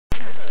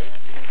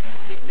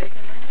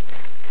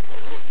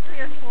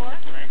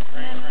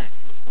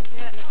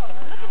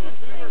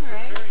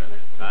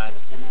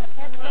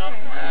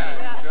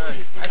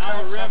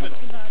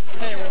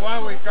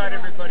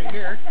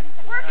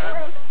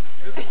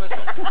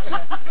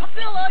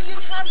Priscilla, you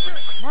have your...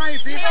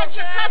 You had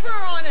your cover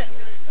on it.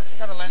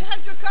 Got a lens. You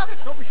had your cover.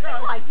 Don't be shy.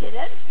 No, I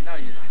didn't. No,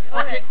 you didn't.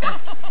 Okay.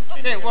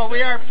 Okay, well,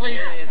 we are pleased.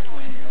 There is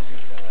Gwen.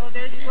 Oh,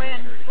 there's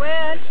Gwen.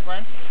 Gwen.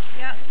 Gwen?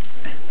 Yeah.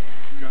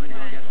 You want me to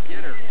go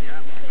get her?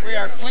 Yeah. We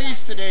are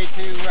pleased today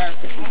to...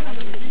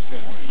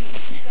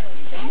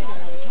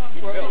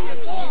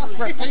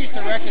 we're pleased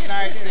to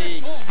recognize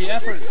the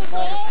efforts of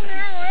all...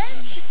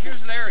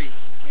 Here's Larry.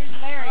 Here's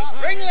Larry.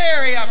 Bring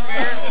Larry up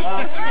here.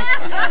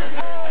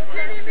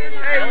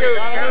 Hey, you.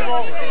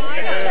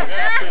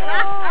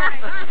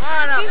 Come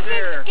on up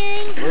here.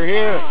 We're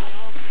here.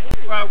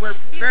 Well, we're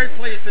very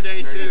pleased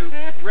today to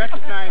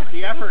recognize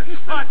the efforts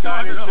that have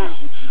gone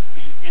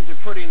into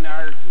putting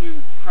our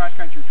new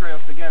cross-country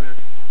trails together.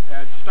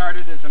 It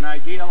started as an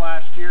idea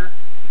last year,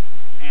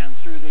 and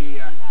through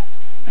the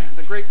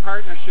great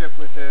partnership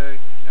with the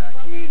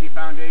Community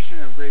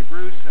Foundation of Grey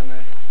Bruce and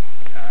the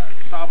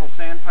Sauble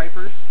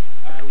Sandpipers,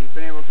 we've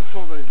been able to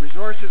pull the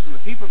resources and the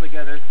people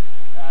together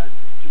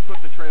to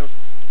put the trails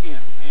in,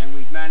 and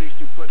we've managed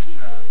to put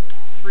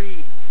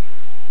 3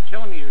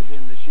 kilometers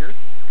in this year,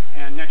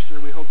 and next year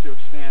we hope to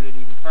expand it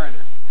even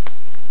farther.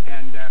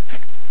 And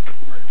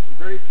we're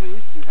very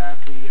pleased to have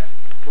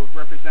both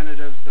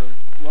representatives of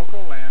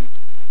local and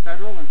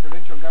federal and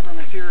provincial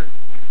governments here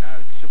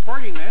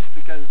supporting this,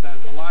 because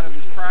a lot of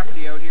this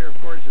property out here, of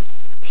course, is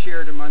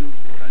shared among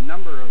a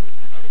number of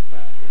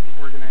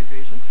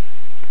organizations.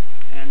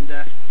 And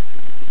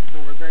so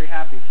we're very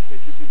happy that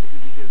you people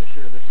could be here to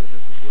share this with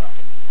us as well.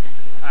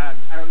 I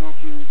don't know if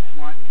you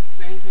want to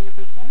say anything at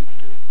this point?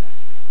 You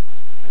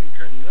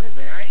could a little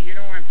bit. You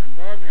know, I'm from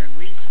Wagner, and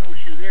we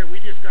snowshoe there. We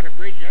just got a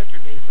bridge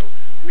yesterday, so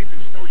we've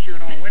been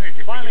snowshoeing all winter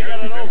just Finally to get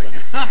got it open.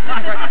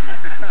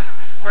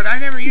 But I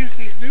never used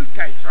these new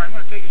kites, so I'm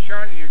going to take a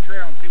shot in your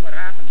trail and see what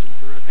happens.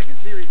 I can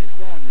see where you just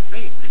go on your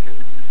feet, because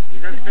you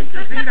got to pick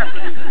your feet up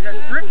with these. You got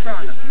grips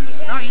on them.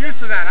 Not used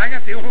to that. I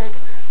got the old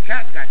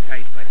cat gut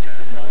type, but yeah,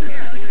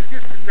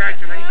 just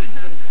congratulations.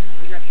 And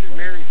you got 2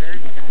 Marys there.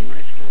 You can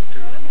nice school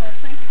too. Well,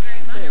 thank you very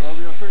much. Okay, well,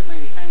 we'll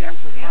certainly hang out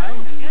with pride,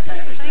 and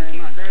thank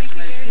you very much.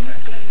 Congratulations.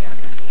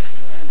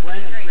 And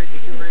Gwen, it's great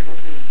that you were able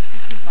to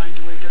find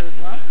your way here as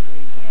well.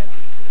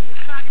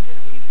 Talking to a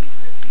few people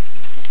that think you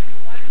took the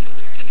water here,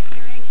 and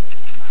they're anxious about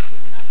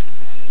picking up and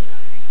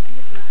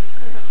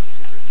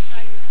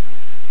try your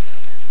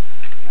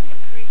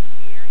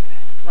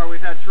Well,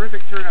 we've had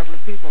terrific turnout with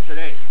people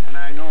today, and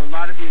I know a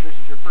lot of you, this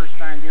is your first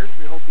time here, so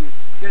we hope you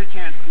get a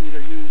chance to either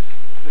use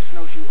the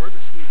snowshoe or the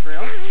ski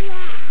trail.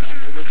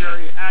 We're a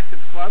very active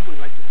club. We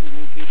like to see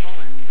new people,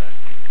 and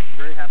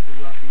very happy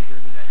to welcome you here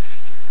today.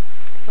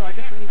 So I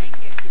guess we need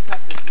to cut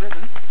this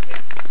ribbon.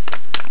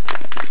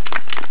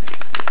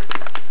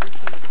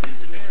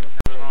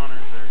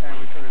 And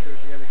we sort of do it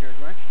together here,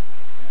 Gwen.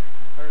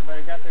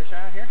 Everybody got their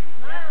shot here?